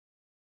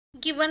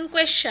Given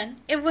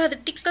question, a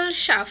vertical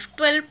shaft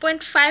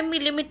 12.5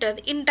 mm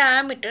in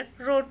diameter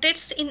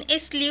rotates in a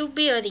sleeve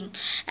bearing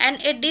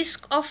and a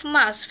disc of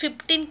mass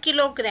 15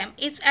 kg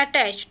is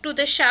attached to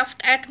the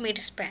shaft at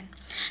midspan.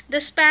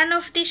 The span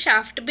of the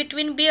shaft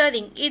between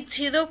bearing is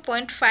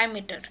 0.5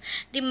 meter.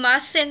 The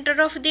mass center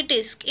of the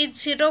disc is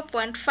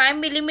 0.5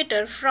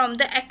 mm from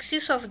the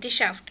axis of the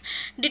shaft.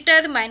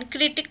 Determine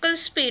critical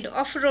speed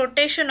of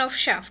rotation of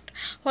shaft.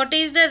 What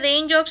is the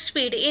range of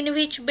speed in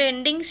which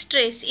bending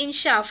stress in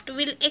shaft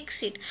will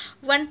exceed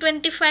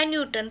 125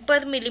 Newton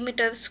per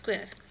millimeter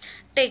square?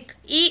 Take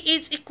E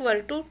is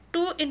equal to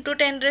 2 into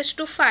 10 raised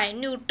to 5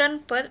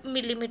 Newton per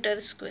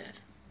millimeter square.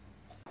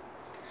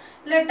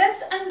 Let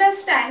us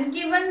understand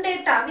given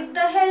data with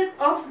the help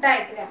of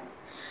diagram.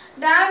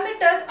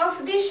 Diameter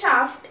of the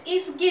shaft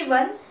is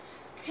given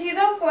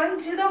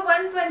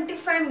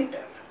 0.0125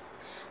 meter.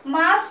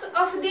 Mass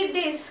of the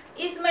disc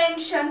is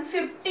mentioned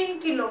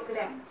 15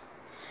 kg.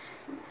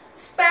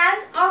 Span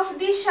of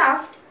the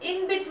shaft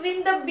in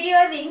between the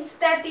bearings,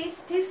 that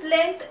is this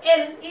length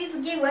L, is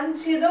given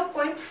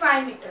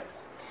 0.5 meter.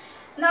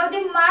 Now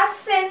the mass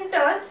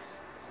center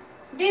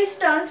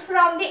distance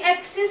from the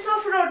axis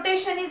of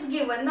rotation is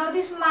given. Now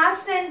this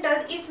mass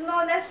center is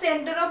known as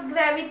center of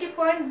gravity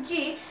point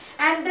G,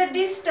 and the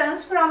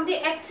distance from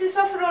the axis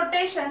of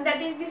rotation,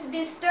 that is this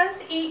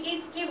distance E,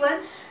 is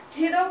given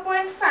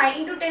 0.5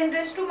 into 10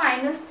 raised to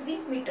minus 3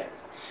 meter.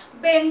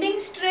 Bending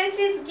stress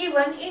is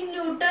given in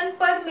Newton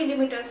per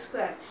millimeter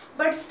square,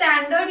 but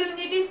standard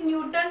unit is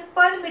Newton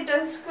per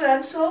meter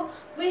square, so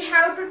we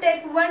have to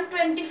take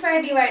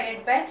 125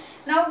 divided by,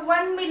 now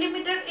 1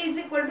 millimeter is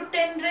equal to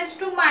 10 raised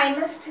to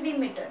minus 3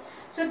 meter.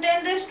 So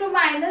 10 raised to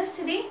minus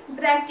 3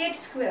 bracket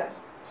square.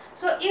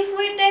 So if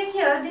we take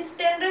here this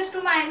 10 raised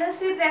to minus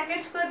 3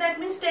 bracket square, that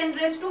means 10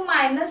 raised to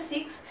minus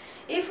 6.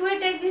 If we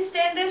take this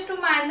 10 raised to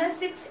minus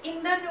 6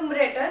 in the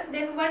numerator,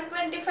 then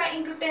 125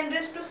 into 10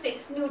 raised to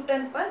 6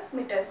 Newton per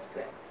meter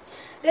square.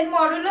 Then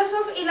modulus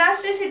of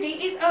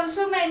elasticity is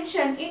also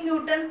mentioned in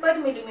Newton per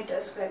millimeter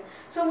square.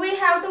 So we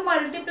have to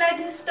multiply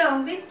this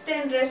term with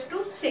 10 raised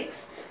to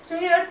 6. So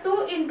here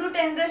 2 into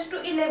 10 raised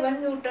to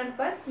 11 Newton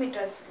per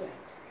meter square.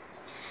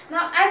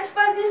 Now as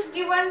per this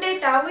given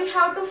data, we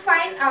have to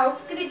find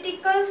out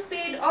critical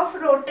speed of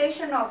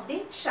rotation of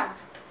the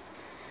shaft.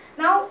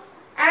 Now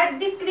at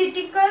the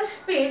critical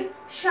speed,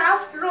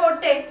 shaft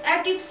rotates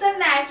at its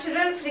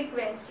natural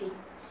frequency.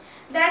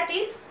 That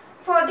is,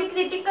 for the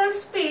critical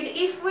speed,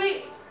 if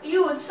we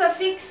use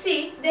suffix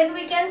c, then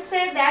we can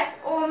say that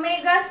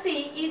omega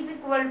c is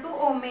equal to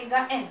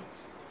omega n.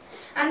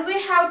 And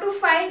we have to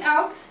find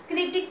out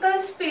critical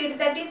speed,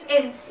 that is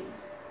nc.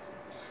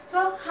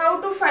 So how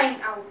to find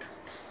out?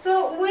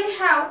 So we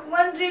have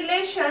one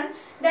relation,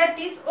 that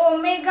is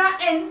omega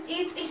n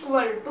is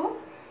equal to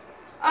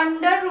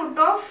under root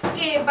of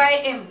k by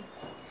m.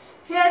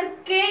 Here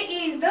k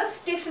is the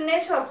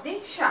stiffness of the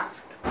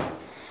shaft.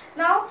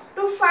 Now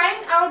to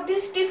find out the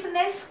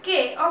stiffness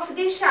k of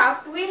the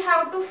shaft, we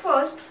have to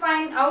first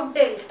find out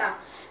delta,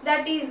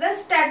 that is the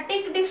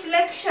static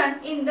deflection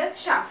in the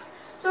shaft.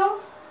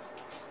 So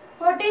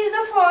what is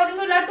the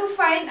formula to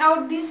find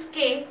out this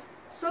k?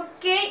 So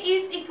k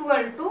is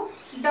equal to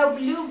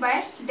W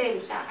by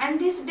delta, and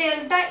this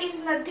delta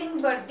is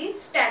nothing but the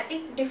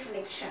static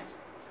deflection.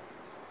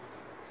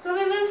 So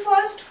we will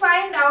first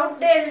find out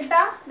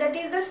delta, that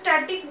is the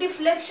static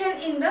deflection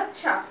in the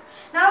shaft.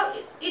 Now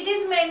it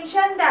is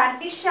mentioned that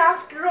the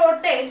shaft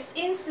rotates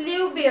in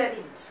sleeve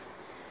bearings.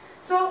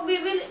 So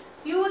we will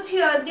use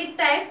here the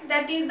type,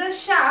 that is the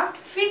shaft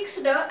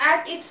fixed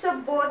at its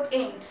both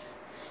ends.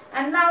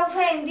 And now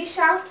when the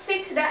shaft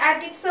fixed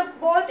at its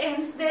both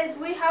ends, then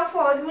we have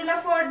formula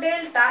for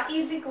delta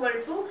is equal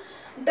to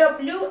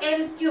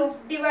WL cube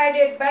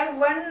divided by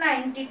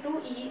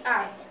 192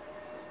 EI.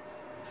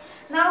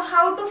 Now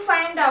how to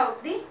find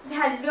out the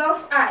value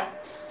of I?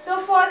 So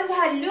for the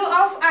value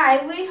of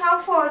I, we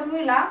have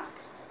formula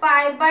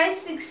pi by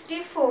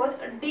 64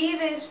 d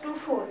raised to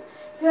 4,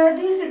 where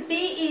this d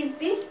is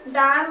the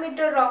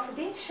diameter of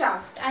the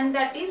shaft, and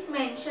that is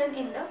mentioned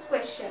in the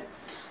question.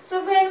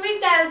 So when we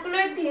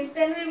calculate this,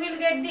 then we will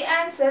get the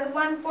answer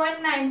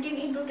 1.19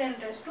 into 10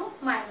 raised to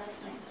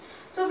minus 9.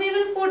 So we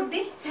will put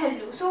the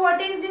value. So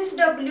what is this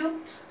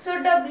W?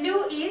 So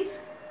W is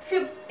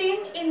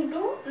 15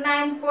 into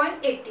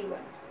 9.81,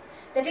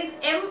 that is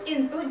m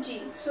into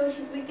g. So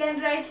we can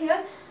write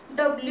here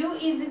W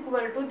is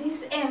equal to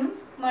this m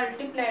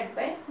multiplied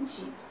by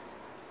g.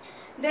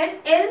 Then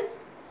L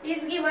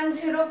is given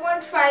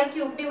 0.5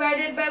 cube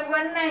divided by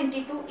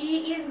 192.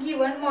 E is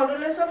given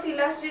modulus of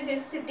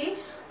elasticity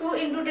 2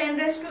 into 10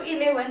 raised to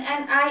 11,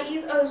 and I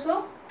is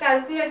also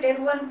calculated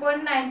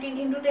 1.19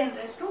 into 10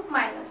 raised to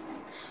minus 9.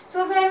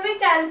 So when we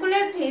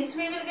calculate this,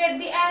 we will get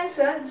the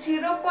answer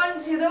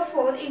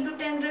 0.04 into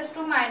 10 raised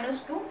to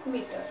minus 2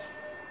 meter.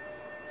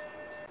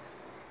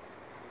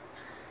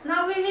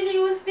 Now we will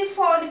use the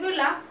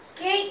formula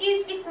K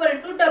is equal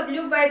to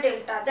W by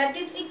delta, that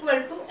is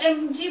equal to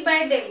mg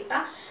by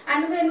delta,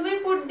 and when we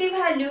put the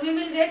value, we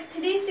will get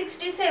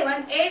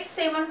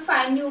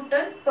 367,875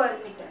 Newton per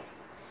meter.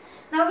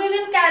 Now we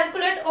will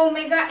calculate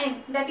omega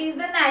n, that is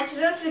the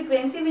natural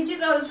frequency, which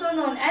is also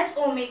known as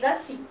omega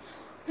c,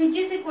 which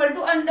is equal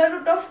to under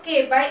root of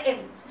k by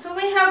m. So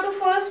we have to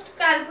first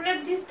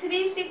calculate this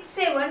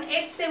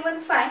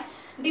 367,875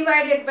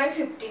 divided by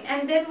 15,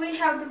 and then we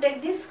have to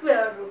take the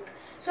square root.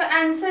 So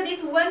answer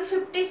is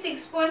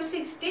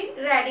 156.60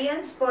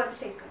 radians per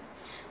second.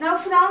 Now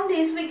from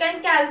this we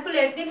can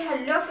calculate the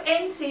value of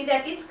NC,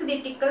 that is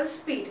critical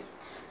speed.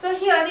 So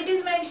here it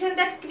is mentioned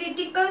that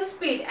critical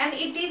speed, and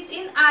it is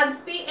in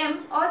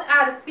RPM or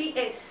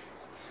RPS.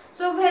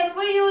 So when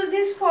we use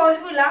this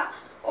formula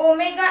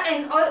omega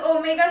n or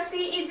omega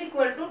c is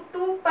equal to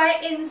 2 pi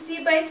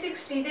NC by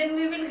 60, then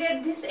we will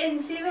get this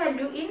NC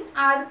value in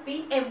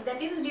RPM, that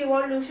is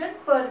revolution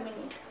per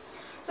minute.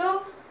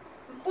 So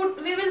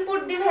we will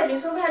put the value.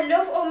 So value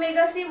of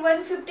omega c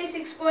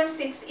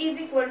 156.6 is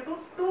equal to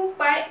 2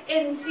 pi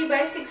NC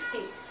by 60.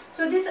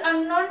 So this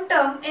unknown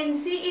term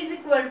NC is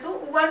equal to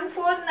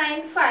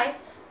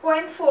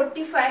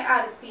 1495.45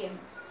 RPM.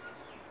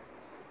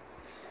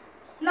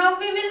 Now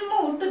we will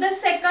move to the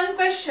second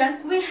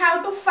question. We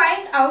have to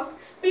find out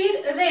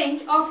speed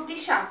range of the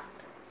shaft.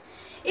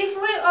 If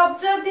we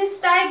observe this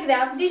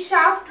diagram, the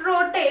shaft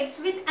rotates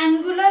with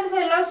angular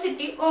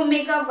velocity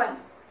omega 1.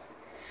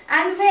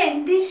 And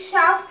when this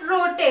shaft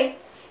rotates,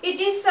 it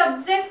is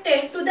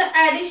subjected to the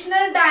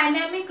additional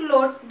dynamic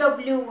load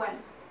W1.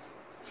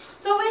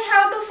 So we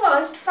have to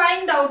first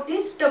find out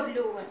this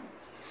W1.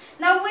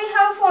 Now we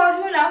have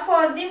formula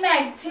for the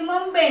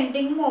maximum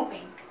bending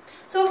moment.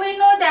 So we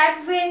know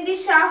that when the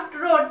shaft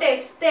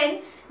rotates,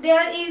 then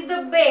there is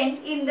the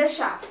bend in the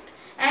shaft.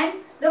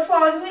 And the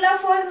formula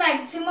for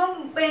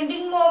maximum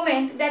bending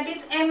moment, that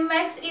is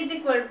Mmax, is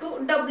equal to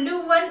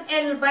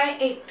W1L by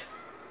 8.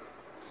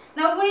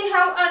 Now we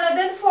have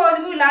another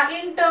formula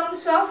in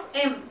terms of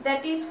M,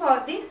 that is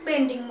for the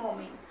bending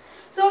moment.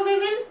 So we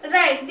will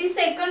write the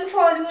second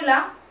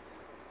formula.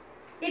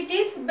 It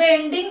is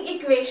bending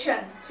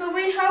equation. So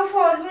we have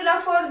formula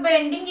for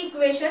bending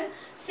equation,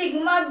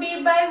 sigma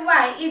b by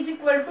y is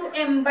equal to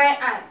m by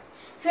I,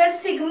 where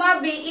sigma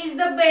b is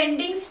the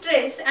bending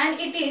stress, and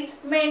it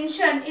is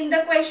mentioned in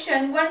the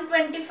question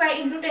 125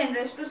 into 10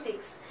 raised to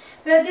 6.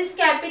 Where this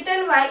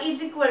capital Y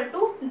is equal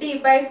to D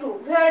by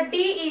 2, where D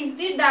is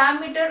the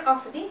diameter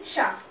of the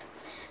shaft.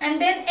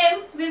 And then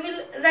M we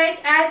will write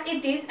as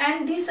it is,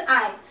 and this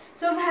I.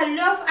 So value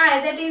of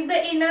I, that is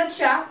the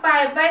inertia,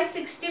 pi by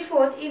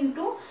 64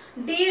 into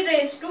D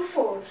raised to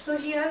 4. So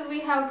here we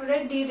have to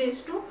write D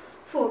raised to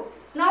 4.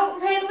 Now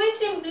when we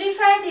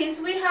simplify this,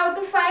 we have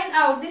to find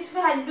out this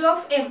value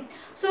of M.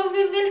 So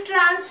we will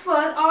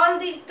transfer all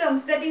the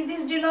terms, that is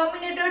this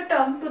denominator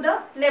term, to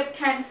the left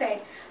hand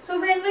side. So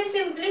when we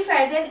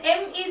simplify, then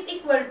M is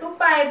equal to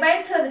pi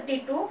by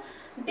 32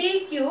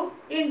 D cube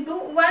into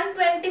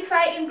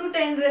 125 into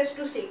 10 raised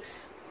to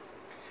 6.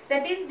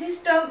 That is,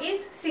 this term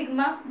is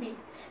sigma b.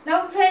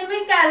 Now when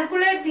we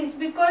calculate this,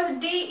 because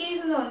D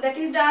is known, that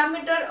is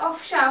diameter of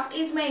shaft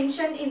is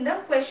mentioned in the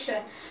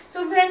question.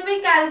 So when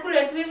we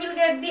calculate, we will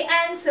get the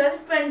answer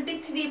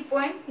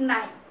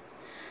 23.9.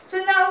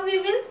 So now we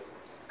will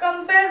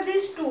compare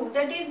these two,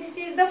 that is, this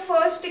is the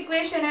first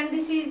equation and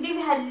this is the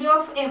value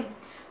of M.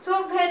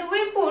 So when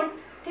we put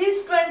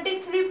this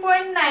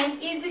 23.9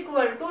 is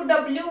equal to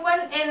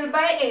W1L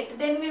by 8,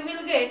 then we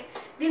will get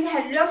the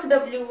value of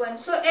W1.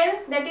 So L,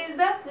 that is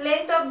the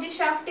length of the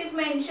shaft, is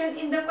mentioned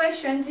in the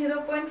question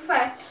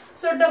 0.5.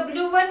 So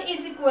W1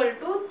 is equal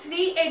to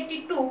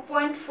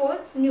 382.4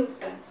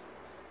 Newton.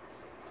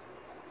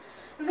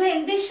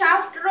 When the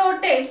shaft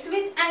rotates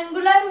with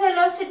angular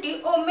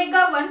velocity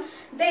omega 1,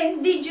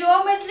 then the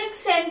geometric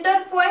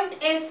center point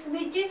S,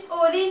 which is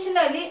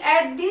originally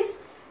at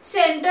this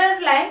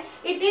center line,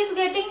 it is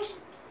getting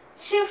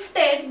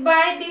shifted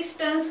by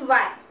distance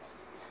y,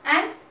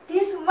 and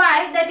this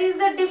y, that is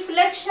the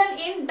deflection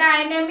in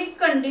dynamic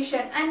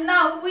condition, and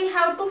now we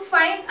have to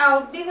find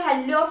out the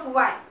value of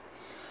y.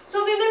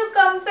 So we will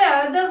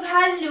compare the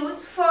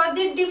values for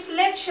the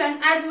deflection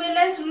as well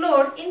as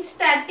load in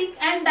static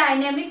and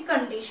dynamic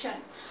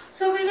condition.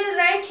 So we will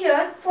write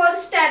here, for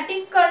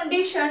static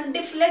condition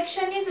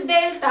deflection is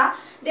delta,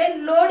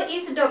 then load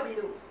is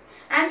W.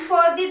 And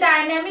for the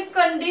dynamic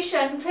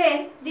condition,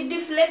 when the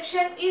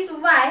deflection is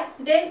y,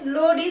 then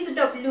load is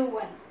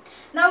W1.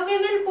 Now we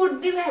will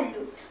put the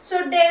value.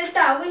 So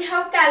delta we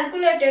have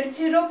calculated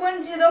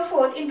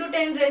 0.04 into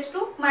 10 raised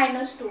to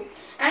minus 2.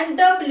 And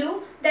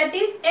W, that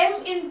is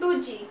M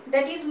into G,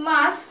 that is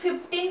mass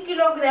 15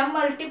 kilogram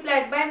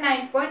multiplied by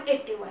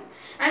 9.81.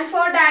 And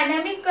for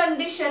dynamic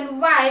condition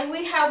y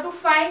we have to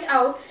find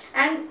out,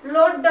 and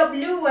load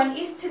W1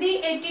 is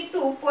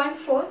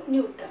 382.4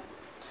 Newton.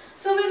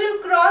 So we will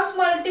cross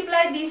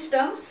multiply these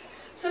terms.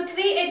 So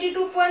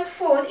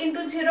 382.4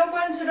 into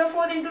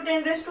 0.04 into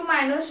 10 raised to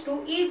minus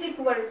 2 is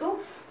equal to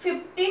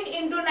 15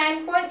 into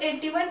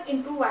 9.81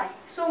 into y.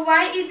 So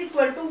y is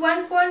equal to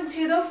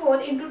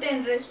 1.04 into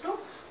 10 raised to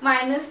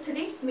minus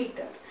 3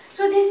 meter.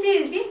 So this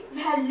is the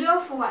value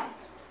of y.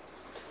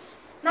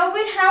 Now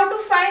we have to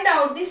find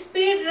out the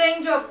speed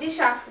range of the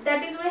shaft.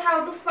 That is, we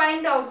have to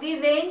find out the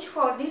range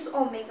for this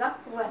omega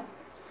 1.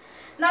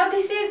 Now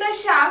this is the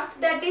shaft,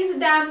 that is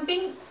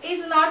damping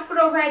is not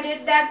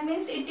provided, that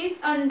means it is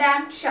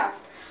undamped shaft.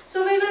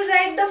 So we will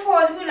write the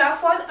formula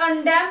for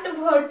undamped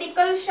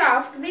vertical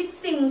shaft with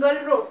single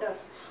rotor.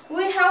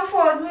 We have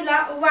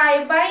formula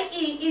Y by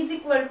E is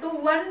equal to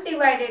 1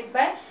 divided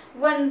by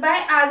 1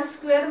 by R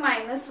square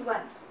minus 1.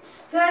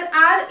 Where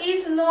R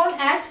is known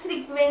as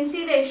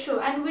frequency ratio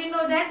and we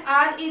know that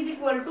R is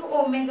equal to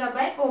omega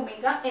by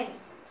omega n.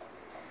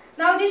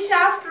 Now the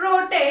shaft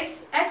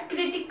rotates at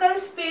critical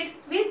speed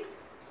with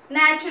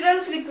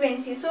natural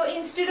frequency. So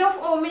instead of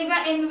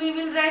omega n we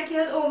will write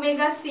here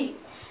omega c.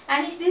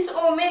 And is this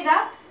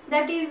omega,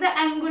 that is the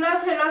angular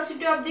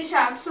velocity of the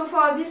shaft. So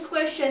for this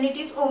question it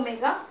is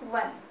omega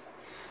 1.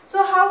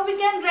 So how we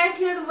can write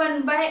here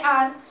 1 by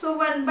R? So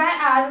 1 by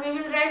R we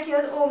will write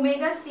here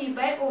omega c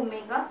by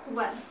omega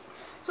 1.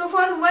 So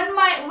for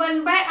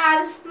 1 by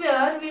R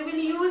square we will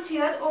use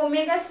here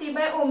omega c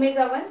by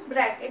omega 1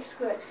 bracket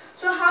square.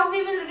 So how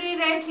we will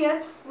rewrite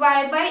here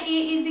Y by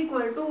E is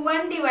equal to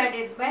 1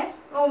 divided by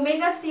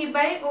omega c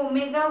by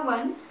omega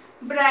 1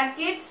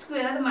 bracket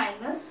square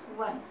minus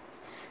 1.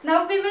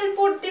 Now we will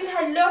put the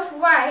value of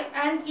Y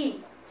and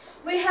E.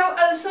 We have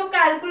also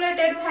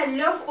calculated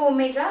value of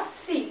omega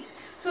c.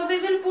 So we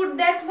will put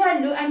that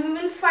value and we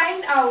will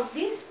find out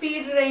the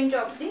speed range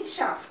of the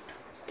shaft.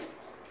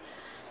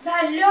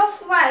 Value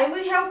of Y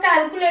we have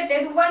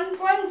calculated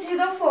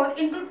 1.04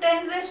 into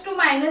 10 raised to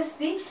minus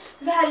 3.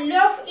 Value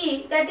of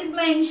E, that is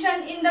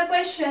mentioned in the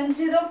question,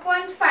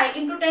 0.5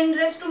 into 10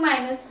 raised to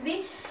minus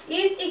 3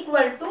 is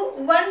equal to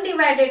 1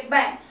 divided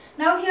by.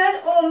 Now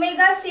here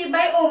omega c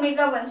by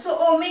omega 1. So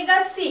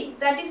omega c,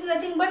 that is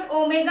nothing but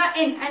omega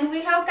n, and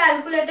we have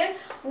calculated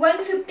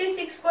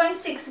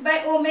 156.6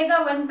 by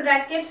omega 1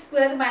 bracket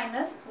square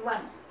minus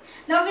 1.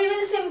 Now we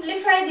will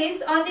simplify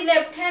this. On the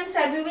left hand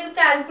side we will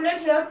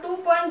calculate here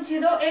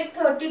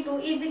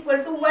 2.0832 is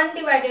equal to 1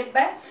 divided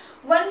by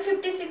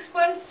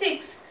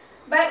 156.6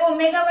 by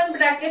omega 1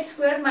 bracket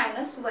square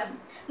minus 1.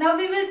 Now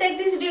we will take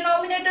this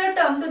denominator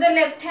term to the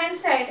left hand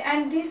side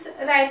and this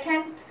right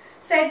hand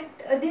side,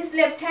 this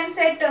left hand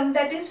side term,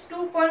 that is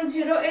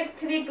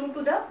 2.0832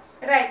 to the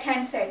right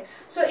hand side.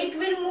 So it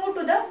will move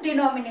to the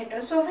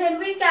denominator. So when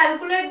we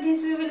calculate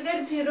this we will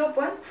get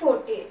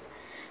 0.48.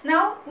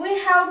 Now we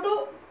have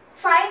to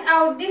find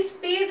out the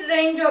speed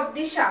range of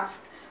the shaft.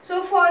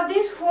 So for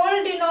this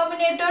whole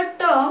denominator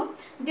term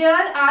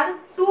there are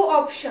two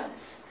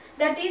options,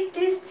 that is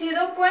this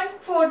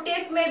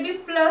 0.48 may be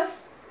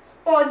plus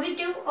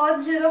positive or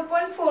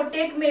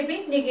 0.48 may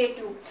be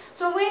negative.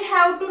 So we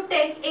have to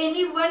take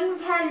any one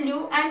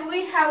value and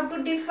we have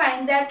to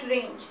define that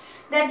range.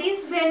 That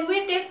is, when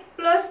we take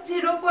plus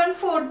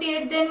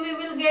 0.48 then we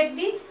will get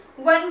the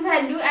one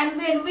value, and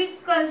when we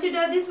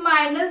consider this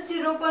minus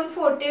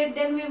 0.48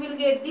 then we will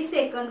get the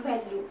second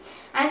value,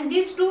 and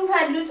these two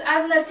values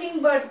are nothing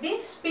but the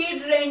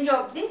speed range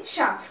of the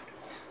shaft.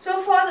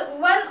 So for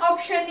one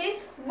option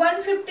is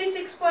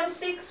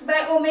 156.6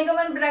 by omega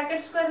 1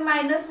 bracket square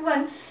minus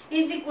 1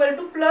 is equal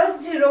to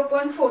plus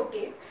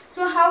 0.48.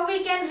 So how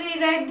we can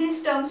rewrite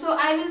this term? So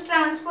I will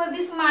transfer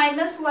this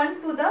minus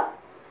 1 to the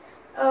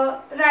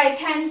right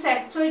hand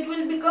side. So it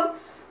will become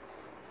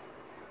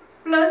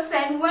plus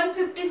sign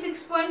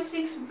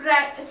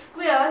 156.6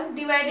 square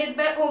divided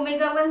by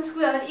omega 1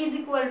 square is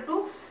equal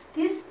to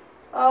this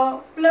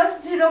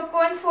plus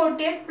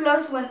 0.48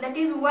 plus 1, that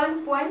is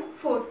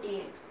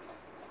 1.48.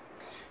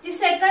 The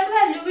second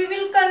value we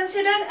will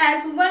consider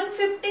as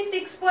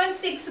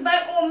 156.6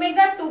 by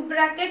omega 2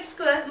 bracket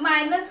square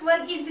minus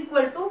 1 is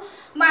equal to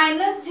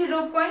minus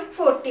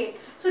 0.48.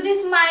 So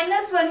this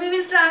minus 1 we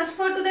will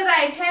transfer to the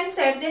right hand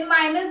side, then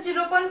minus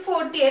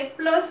 0.48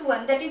 plus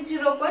 1, that is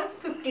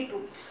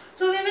 0.52.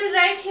 So we will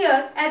write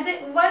here as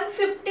a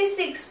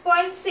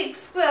 156.6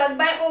 square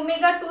by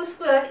omega 2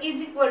 square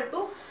is equal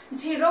to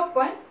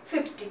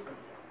 0.52.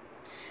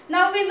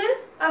 Now we will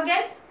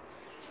again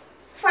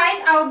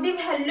find out the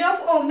value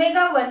of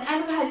omega 1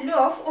 and value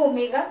of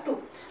omega 2.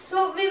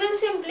 So we will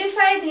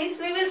simplify this.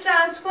 We will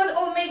transfer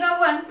omega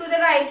 1 to the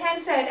right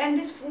hand side and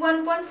this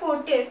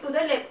 1.48 to the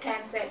left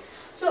hand side.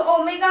 So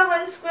omega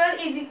 1 square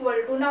is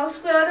equal to, now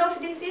square of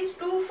this is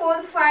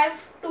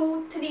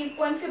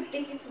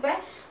 2452.3.56 by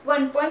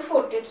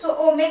 1.48. So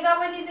omega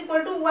 1 is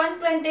equal to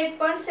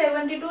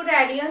 128.72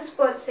 radians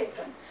per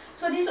second.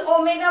 So this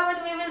omega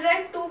 1 we will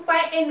write 2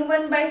 pi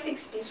n1 by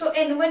 60. So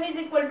n1 is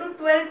equal to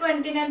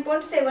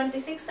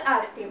 1229.76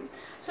 rpm.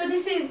 So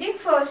this is the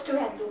first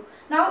value.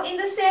 Now in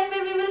the same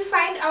way we will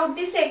find out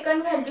the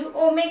second value.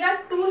 Omega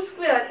 2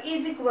 square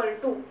is equal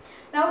to,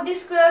 now the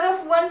square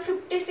of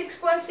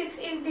 156.6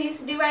 is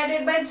this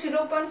divided by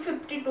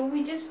 0.52,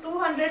 which is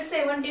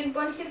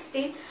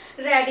 217.16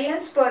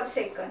 radians per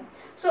second.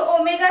 So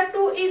omega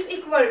 2 is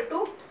equal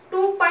to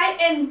 2 pi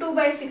n2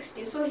 by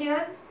 60. So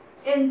here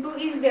n2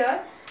 is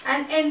there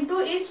and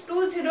n2 is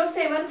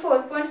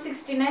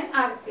 2074.69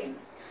 rpm.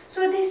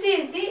 So this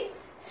is the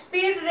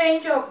speed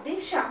range of the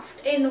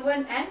shaft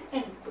n1 and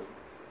n2.